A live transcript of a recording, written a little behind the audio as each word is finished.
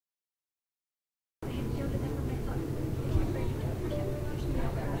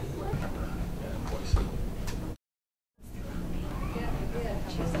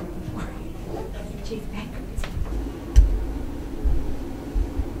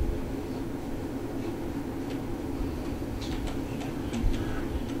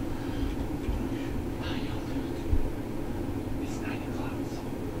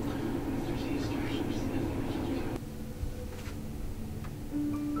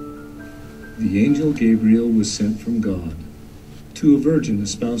The angel Gabriel was sent from God to a virgin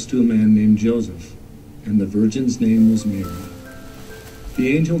espoused to a man named Joseph, and the virgin's name was Mary.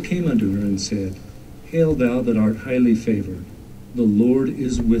 The angel came unto her and said, Hail, thou that art highly favored, the Lord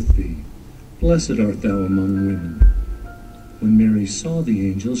is with thee. Blessed art thou among women. When Mary saw the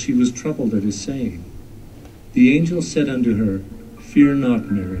angel, she was troubled at his saying. The angel said unto her, Fear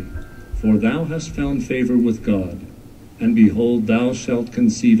not, Mary, for thou hast found favor with God. And behold, thou shalt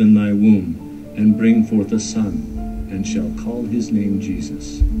conceive in thy womb, and bring forth a son, and shall call his name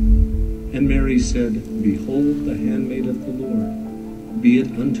Jesus. And Mary said, Behold, the handmaid of the Lord. Be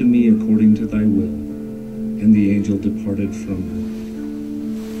it unto me according to thy will. And the angel departed from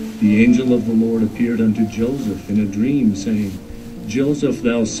her. The angel of the Lord appeared unto Joseph in a dream, saying, Joseph,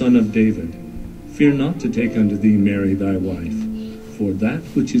 thou son of David, fear not to take unto thee Mary thy wife, for that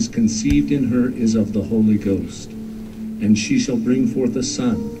which is conceived in her is of the Holy Ghost. And she shall bring forth a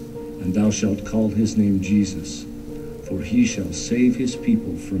son, and thou shalt call his name Jesus, for he shall save his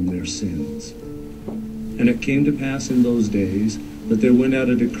people from their sins. And it came to pass in those days that there went out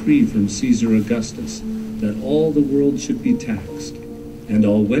a decree from Caesar Augustus, that all the world should be taxed. And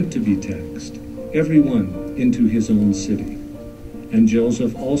all went to be taxed, every one into his own city. And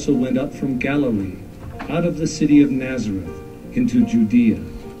Joseph also went up from Galilee, out of the city of Nazareth, into Judea,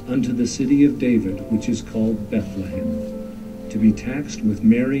 unto the city of David, which is called Bethlehem, to be taxed with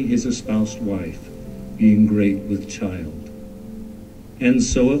Mary his espoused wife, being great with child. And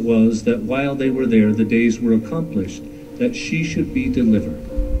so it was that while they were there, the days were accomplished, that she should be delivered.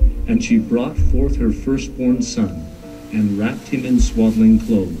 And she brought forth her firstborn son, and wrapped him in swaddling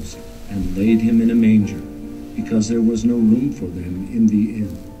clothes, and laid him in a manger, because there was no room for them in the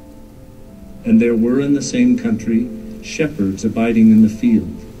inn. And there were in the same country shepherds abiding in the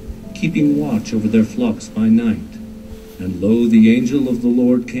field, keeping watch over their flocks by night. And lo, the angel of the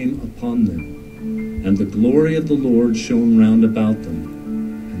Lord came upon them, and the glory of the Lord shone round about them,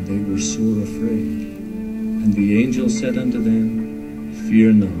 and they were sore afraid. And the angel said unto them,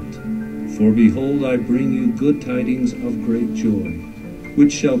 Fear not, for behold, I bring you good tidings of great joy,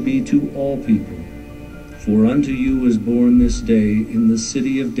 which shall be to all people. For unto you is born this day in the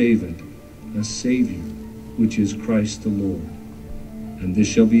city of David a Savior, which is Christ the Lord. And this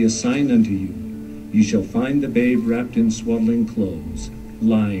shall be a sign unto you. Ye shall find the babe wrapped in swaddling clothes,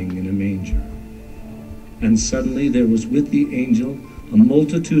 lying in a manger. And suddenly there was with the angel a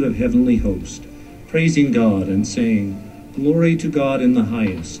multitude of heavenly hosts, praising God and saying, Glory to God in the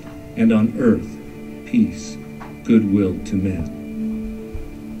highest, and on earth peace, goodwill to men.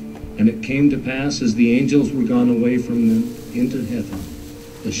 And it came to pass, as the angels were gone away from them into heaven,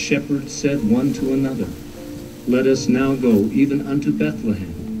 the shepherds said one to another, Let us now go even unto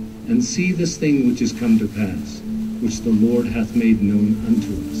Bethlehem, and see this thing which is come to pass, which the Lord hath made known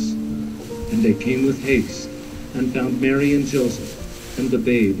unto us. And they came with haste, and found Mary and Joseph, and the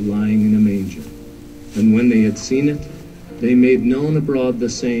babe lying in a manger. And when they had seen it, they made known abroad the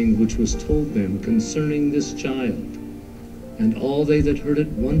saying which was told them concerning this child. And all they that heard it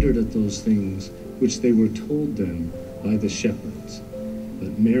wondered at those things which they were told them by the shepherds.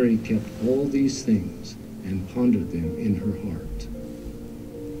 But Mary kept all these things, and pondered them in her heart.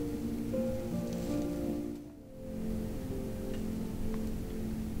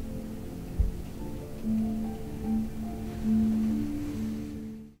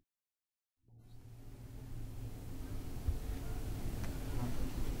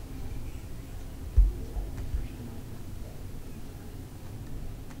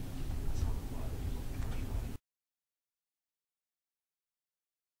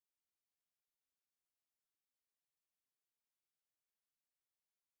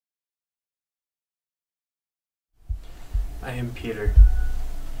 I am Peter.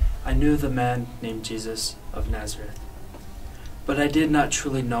 I knew the man named Jesus of Nazareth, but I did not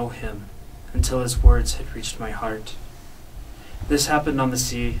truly know him until his words had reached my heart. This happened on the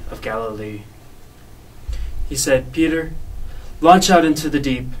Sea of Galilee. He said, Peter, launch out into the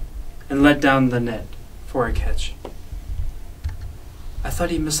deep and let down the net for a catch. I thought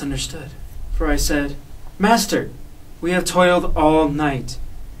he misunderstood, for I said, Master, we have toiled all night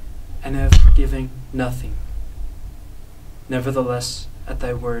and have given nothing. Nevertheless, at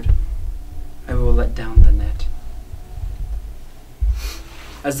thy word, I will let down the net.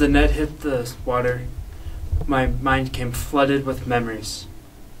 As the net hit the water, my mind came flooded with memories.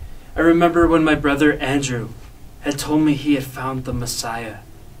 I remember when my brother Andrew had told me he had found the Messiah.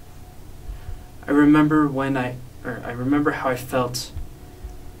 I remember how I felt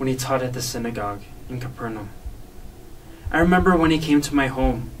when he taught at the synagogue in Capernaum. I remember when he came to my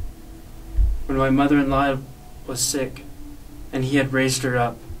home, when my mother-in-law was sick, and he had raised her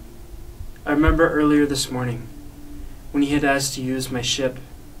up, I remember earlier this morning when he had asked to use my ship.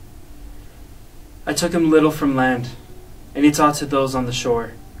 I took him little from land, and he taught to those on the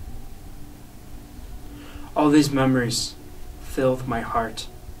shore. All these memories filled my heart.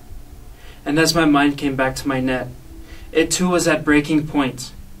 And as my mind came back to my net, it too was at breaking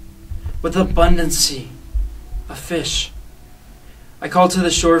point, with abundancy of fish. I called to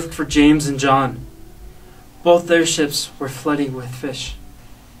the shore for James and John. Both their ships were flooding with fish.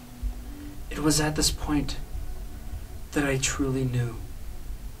 It was at this point that I truly knew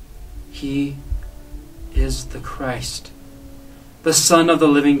he is the Christ, the Son of the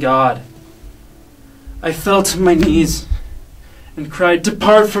living God. I fell to my knees and cried,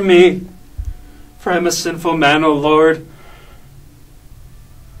 "Depart from me, for I am a sinful man, O Lord."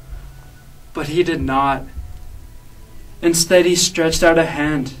 But he did not. Instead, he stretched out a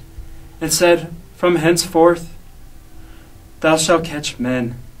hand and said, "From henceforth, thou shalt catch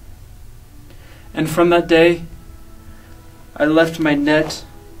men." And from that day, I left my net,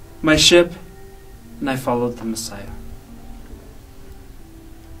 my ship, and I followed the Messiah.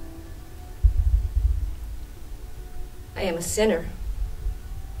 I am a sinner.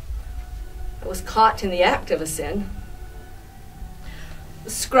 I was caught in the act of a sin. The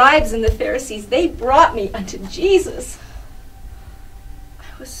scribes and the Pharisees, they brought me unto Jesus.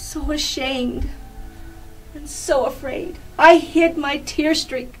 I was so ashamed and so afraid. I hid my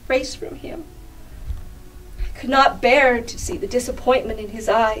tear-streaked face from him. I could not bear to see the disappointment in his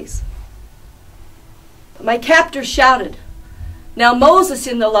eyes. But my captor shouted, "Now Moses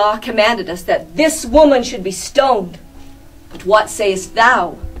in the law commanded us that this woman should be stoned. But what sayest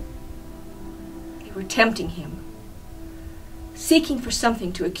thou?" They were tempting him, seeking for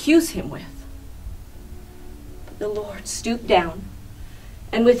something to accuse him with. But the Lord stooped down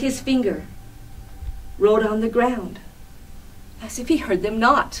and with his finger wrote on the ground, as if he heard them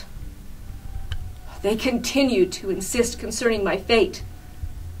not. They continued to insist concerning my fate.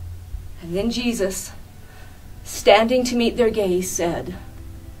 And then Jesus, standing to meet their gaze, said,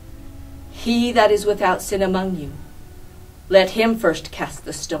 "He that is without sin among you, let him first cast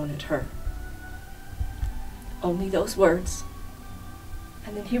the stone at her." Only those words,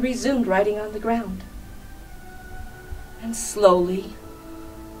 and then he resumed writing on the ground. And slowly,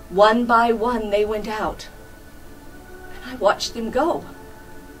 one by one, they went out, and I watched them go,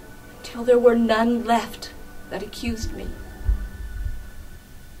 until there were none left that accused me.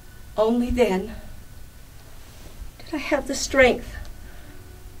 Only then did I have the strength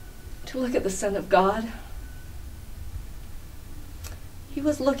to look at the Son of God. He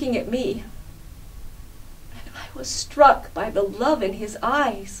was looking at me, and I was struck by the love in his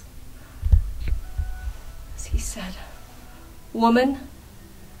eyes. As he said, "Woman,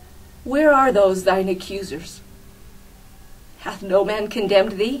 where are those thine accusers? Hath no man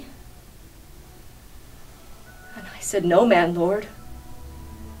condemned thee?" And I said, "No man, Lord."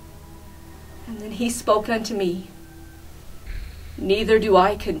 And then he spoke unto me, "Neither do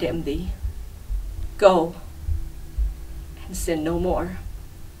I condemn thee. Go, and sin no more."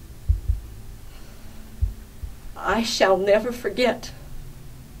 I shall never forget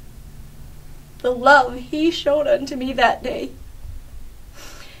the love he showed unto me that day.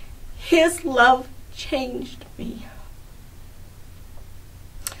 His love changed me.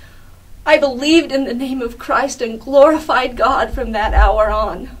 I believed in the name of Christ and glorified God from that hour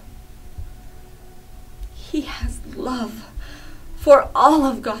on. He has love for all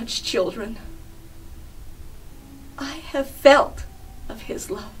of God's children. I have felt of his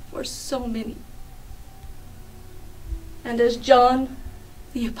love for so many. And as John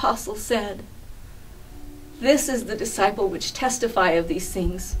the Apostle said, "This is the disciple which testify of these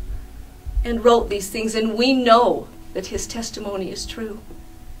things, and wrote these things, and we know that his testimony is true."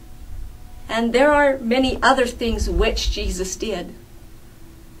 And there are many other things which Jesus did,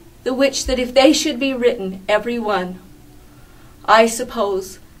 the which that if they should be written, every one, I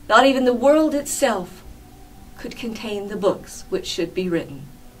suppose not even the world itself could contain the books which should be written.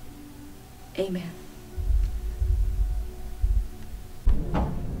 Amen.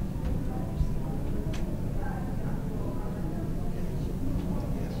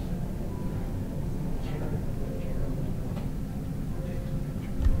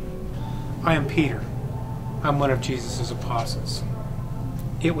 I am Peter. I'm one of Jesus' apostles.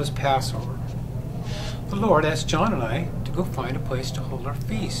 It was Passover. The Lord asked John and I to go find a place to hold our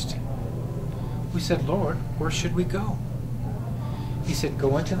feast. We said, "Lord, where should we go?" He said,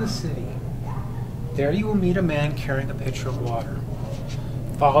 "Go into the city. There you will meet a man carrying a pitcher of water.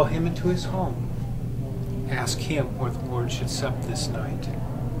 Follow him into his home. Ask him where the Lord should sup this night."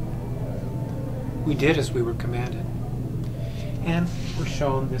 We did as we were commanded, and were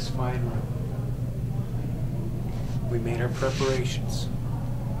shown this fine room. we made our preparations.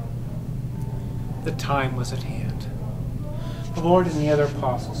 The time was at hand. The Lord and the other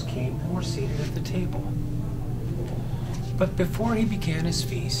apostles came and were seated at the table. But before he began his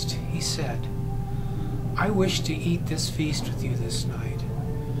feast, he said, "I wish to eat this feast with you this night,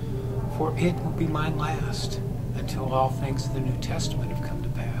 for it will be my last until all things of the New Testament have come to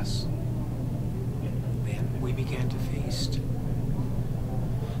pass." Then we began to feast.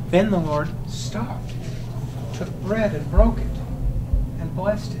 Then the Lord stopped, took bread and broke it, and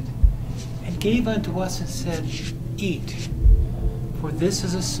blessed it, and gave unto us and said, "Eat, for this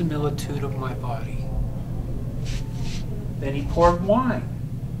is a similitude of my body." Then he poured wine,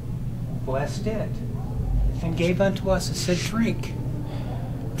 blessed it, and gave unto us and said, "Drink,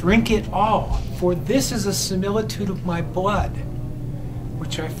 drink it all, for this is a similitude of my blood,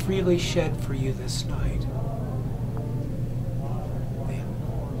 which I freely shed for you this night." Then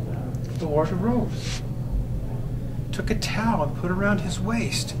the Lord arose, took a towel and put it around his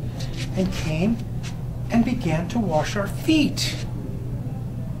waist, and came and began to wash our feet.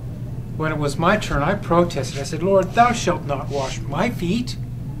 When it was my turn, I protested. I said, "Lord, thou shalt not wash my feet."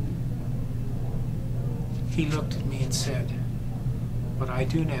 He looked at me and said, "What I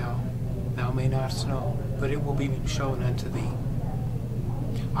do now, thou may not know, but it will be shown unto thee."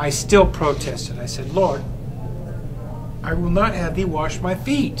 I still protested. I said, "Lord, I will not have thee wash my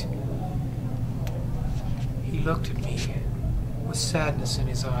feet." He looked at me with sadness in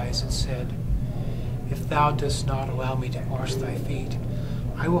his eyes and said, "If thou dost not allow me to wash thy feet,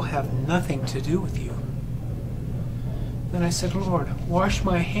 I will have nothing to do with you." Then I said, "Lord, wash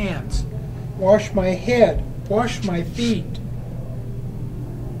my hands, wash my head, wash my feet."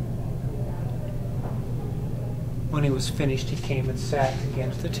 When he was finished, he came and sat again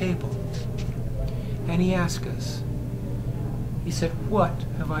at the table. And he asked us, he said, "What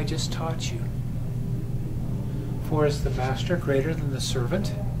have I just taught you? For is the master greater than the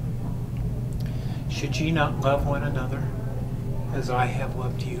servant? Should ye not love one another as I have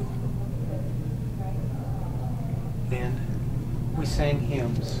loved you?" Then we sang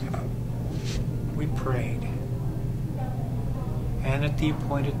hymns, we prayed, and at the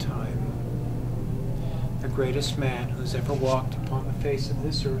appointed time, the greatest man who's ever walked upon the face of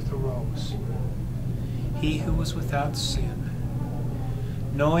this earth arose. He who was without sin,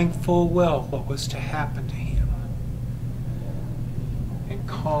 knowing full well what was to happen to him, and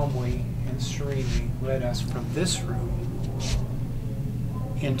calmly and serenely led us from this room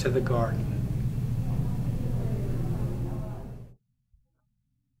into the garden.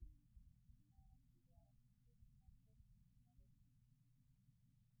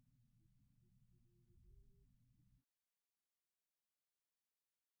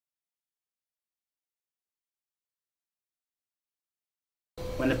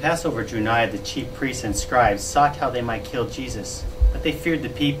 When the Passover drew nigh, the chief priests and scribes sought how they might kill Jesus, but they feared the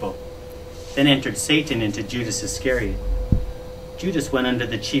people. Then entered Satan into Judas Iscariot. Judas went unto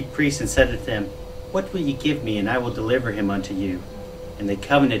the chief priests and said unto them, "What will ye give me, and I will deliver him unto you?" And they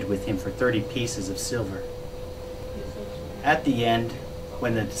covenanted with him for 30 pieces of silver. At the end,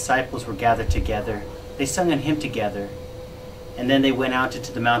 when the disciples were gathered together, they sung an hymn together. And then they went out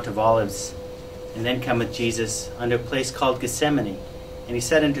into the Mount of Olives. And then cometh Jesus unto a place called Gethsemane. And he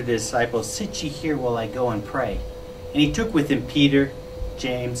said unto the disciples, "Sit ye here while I go and pray." And he took with him Peter,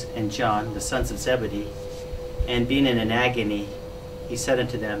 James, and John, the sons of Zebedee. And being in an agony, he said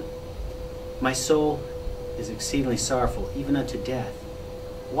unto them, "My soul is exceedingly sorrowful, even unto death.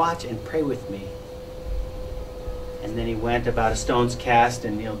 Watch and pray with me." And then he went about a stone's cast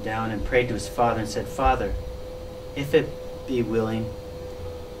and kneeled down and prayed to his Father and said, "Father, if it be willing,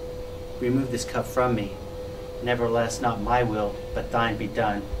 remove this cup from me. Nevertheless, not my will, but thine be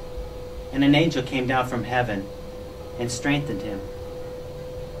done." And an angel came down from heaven and strengthened him.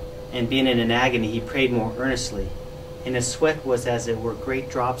 And being in an agony, he prayed more earnestly, and his sweat was as it were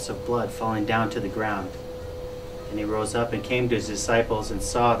great drops of blood falling down to the ground. And he rose up and came to his disciples and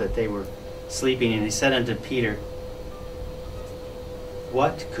saw that they were sleeping. And he said unto Peter,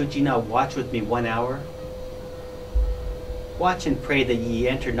 "What, could ye not watch with me 1 hour? Watch and pray that ye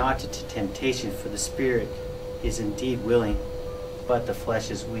enter not into temptation, for the spirit is indeed willing, but the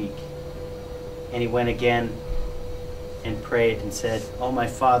flesh is weak." And he went again and prayed and said, "O my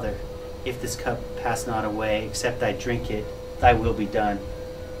Father, if this cup pass not away, except I drink it, thy will be done."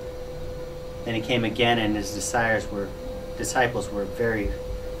 Then he came again, and his disciples were very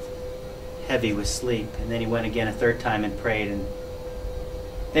heavy with sleep. And then he went again a third time and prayed. And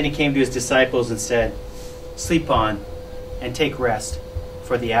then he came to his disciples and said, "Sleep on and take rest,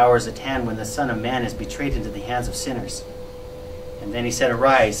 for the hour is at hand when the Son of Man is betrayed into the hands of sinners." And then he said,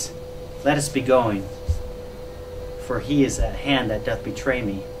 "Arise, let us be going. for he is at hand that doth betray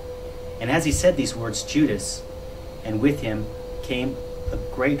me. And as he said these words, Judas, and with him came a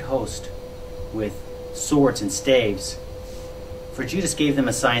great host with swords and staves. For Judas gave them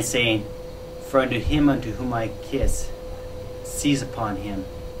a sign, saying, For unto him unto whom I kiss, seize upon him.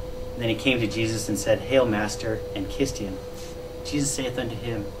 And then he came to Jesus and said, Hail, Master, and kissed him. Jesus saith unto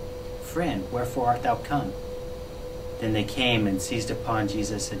him, Friend, wherefore art thou come? Then they came and seized upon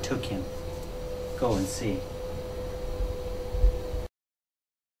Jesus and took him. Go and see.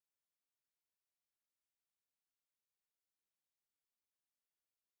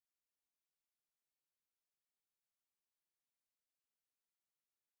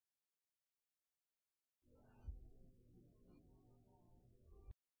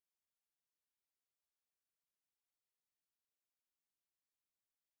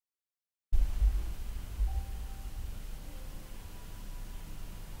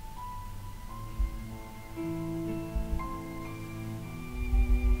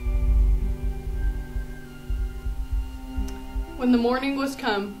 When the morning was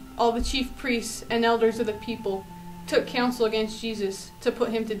come, all the chief priests and elders of the people took counsel against Jesus to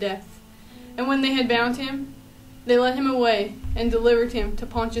put him to death. And when they had bound him, they led him away and delivered him to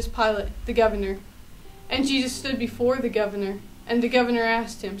Pontius Pilate, the governor. And Jesus stood before the governor, and the governor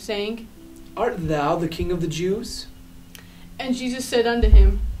asked him, saying, Art thou the King of the Jews? And Jesus said unto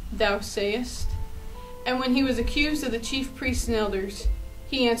him, Thou sayest. And when he was accused of the chief priests and elders,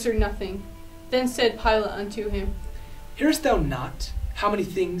 he answered nothing. Then said Pilate unto him, Hearest thou not how many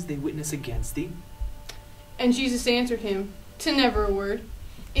things they witness against thee? And Jesus answered him, To never a word,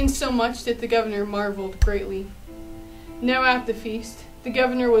 insomuch that the governor marveled greatly. Now at the feast, the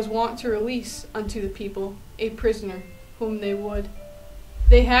governor was wont to release unto the people a prisoner whom they would.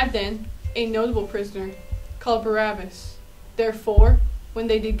 They had then a notable prisoner, called Barabbas. Therefore, when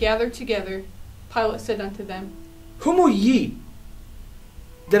they did gather together, Pilate said unto them, Whom will ye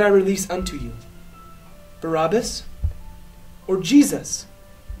that I release unto you? Barabbas, or Jesus,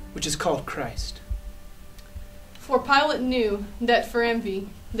 which is called Christ? For Pilate knew that for envy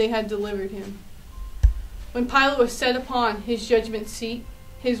they had delivered him. When Pilate was set upon his judgment seat,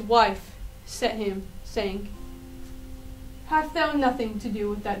 his wife set him, saying, Hast thou nothing to do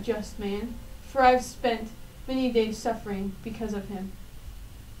with that just man? For I have spent many days suffering because of him.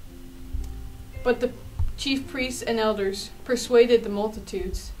 But the chief priests and elders persuaded the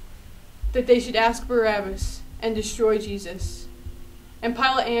multitudes that they should ask Barabbas and destroy Jesus. And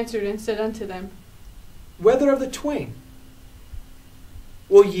Pilate answered and said unto them, Whether of the twain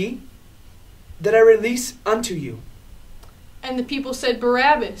will ye that I release unto you? And the people said,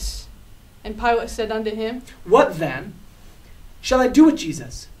 Barabbas. And Pilate said unto him, What then shall I do with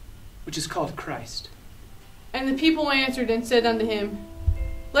Jesus, which is called Christ? And the people answered and said unto him,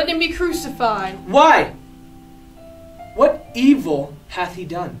 Let him be crucified. Why? What evil hath he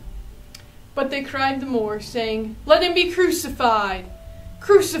done? But they cried the more, saying, Let him be crucified.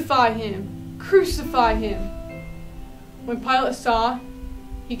 Crucify him. Crucify him. When Pilate saw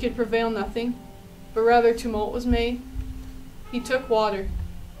he could prevail nothing, but rather tumult was made, he took water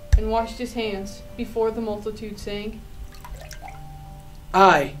and washed his hands before the multitude, saying,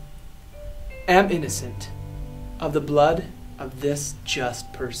 I am innocent of the blood of this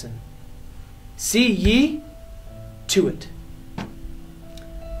just person. See ye to it.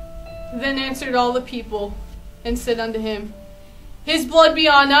 Then answered all the people, and said unto him, His blood be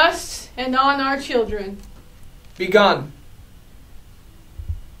on us, and on our children. Begone.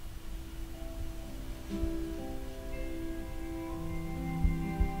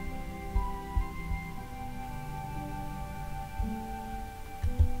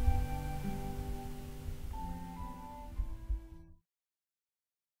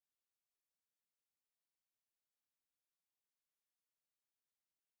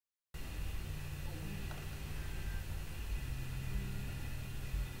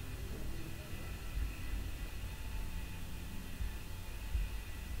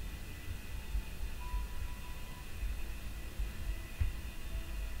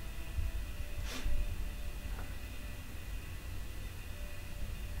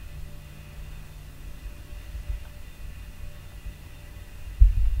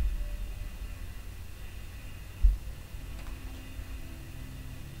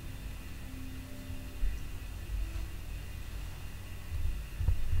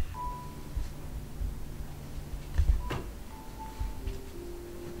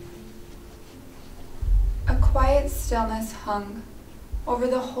 A quiet stillness hung over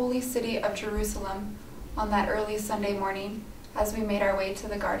the holy city of Jerusalem on that early Sunday morning as we made our way to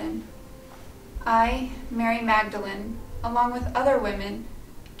the garden. I, Mary Magdalene, along with other women,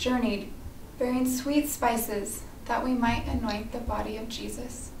 journeyed bearing sweet spices that we might anoint the body of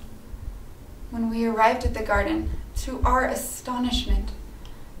Jesus. When we arrived at the garden, to our astonishment,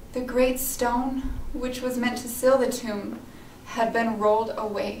 the great stone, which was meant to seal the tomb, had been rolled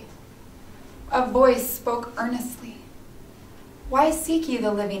away. A voice spoke earnestly, "Why seek ye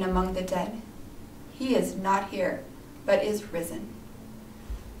the living among the dead? He is not here, but is risen."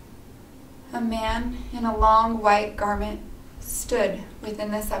 A man in a long white garment stood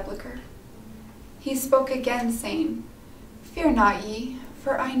within the sepulchre. He spoke again, saying, "Fear not ye,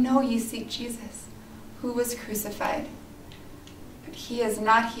 for I know ye seek Jesus, who was crucified. But he is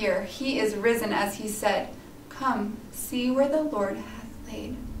not here. He is risen, as he said. Come, see where the Lord hath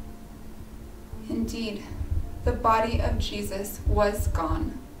laid." Indeed, the body of Jesus was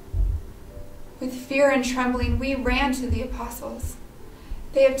gone. With fear and trembling, we ran to the apostles.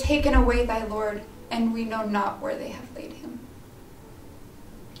 "They have taken away thy Lord, and we know not where they have laid him."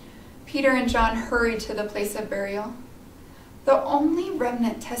 Peter and John hurried to the place of burial, the only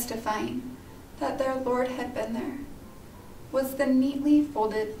remnant testifying that their Lord had been there was the neatly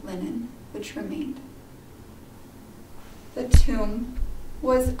folded linen which remained. The tomb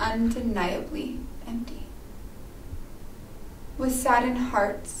was undeniably empty. With saddened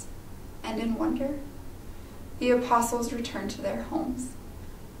hearts and in wonder, the apostles returned to their homes.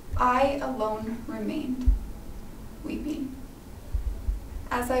 I alone remained, weeping.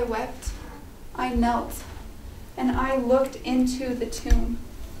 As I wept, I knelt and I looked into the tomb.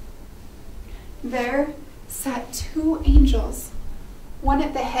 There sat 2 angels, one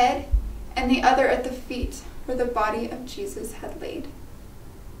at the head and the other at the feet, where the body of Jesus had laid.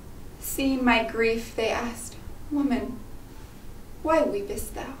 Seeing my grief, they asked, "Woman, why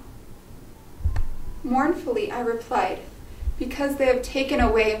weepest thou?" Mournfully I replied, "Because they have taken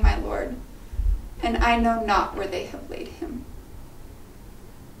away my Lord, and I know not where they have laid him."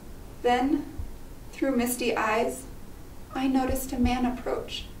 Then, through misty eyes, I noticed a man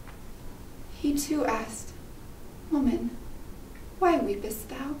approach. He too asked, "Woman, why weepest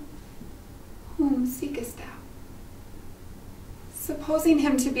thou? Whom seekest thou?" Supposing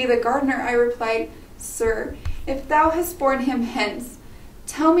him to be the gardener, I replied, "Sir, if thou hast borne him hence,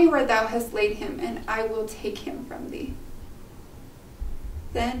 tell me where thou hast laid him, and I will take him from thee."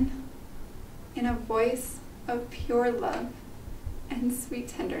 Then, in a voice of pure love and sweet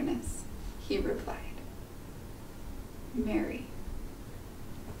tenderness, he replied, "Mary."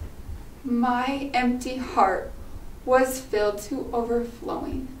 My empty heart was filled to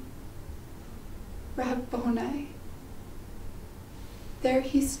overflowing. Rabboni. There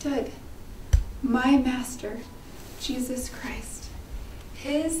he stood, my Master, Jesus Christ,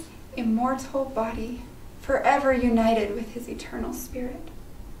 his immortal body forever united with his eternal spirit.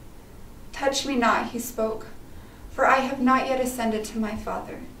 "Touch me not," he spoke, "for I have not yet ascended to my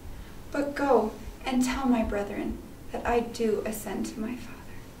Father. But go and tell my brethren that I do ascend to my Father,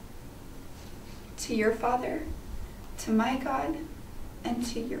 to your Father, to my God, and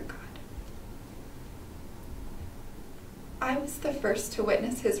to your God." I was the first to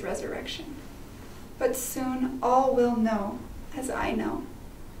witness his resurrection, but soon all will know, as I know,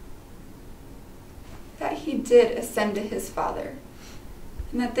 that he did ascend to his Father,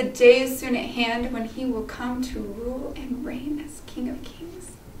 and that the day is soon at hand when he will come to rule and reign as King of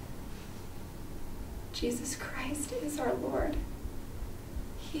Kings. Jesus Christ is our Lord.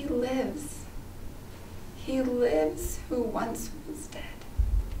 He lives. He lives who once was dead.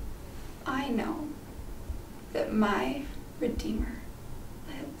 I know that my Redeemer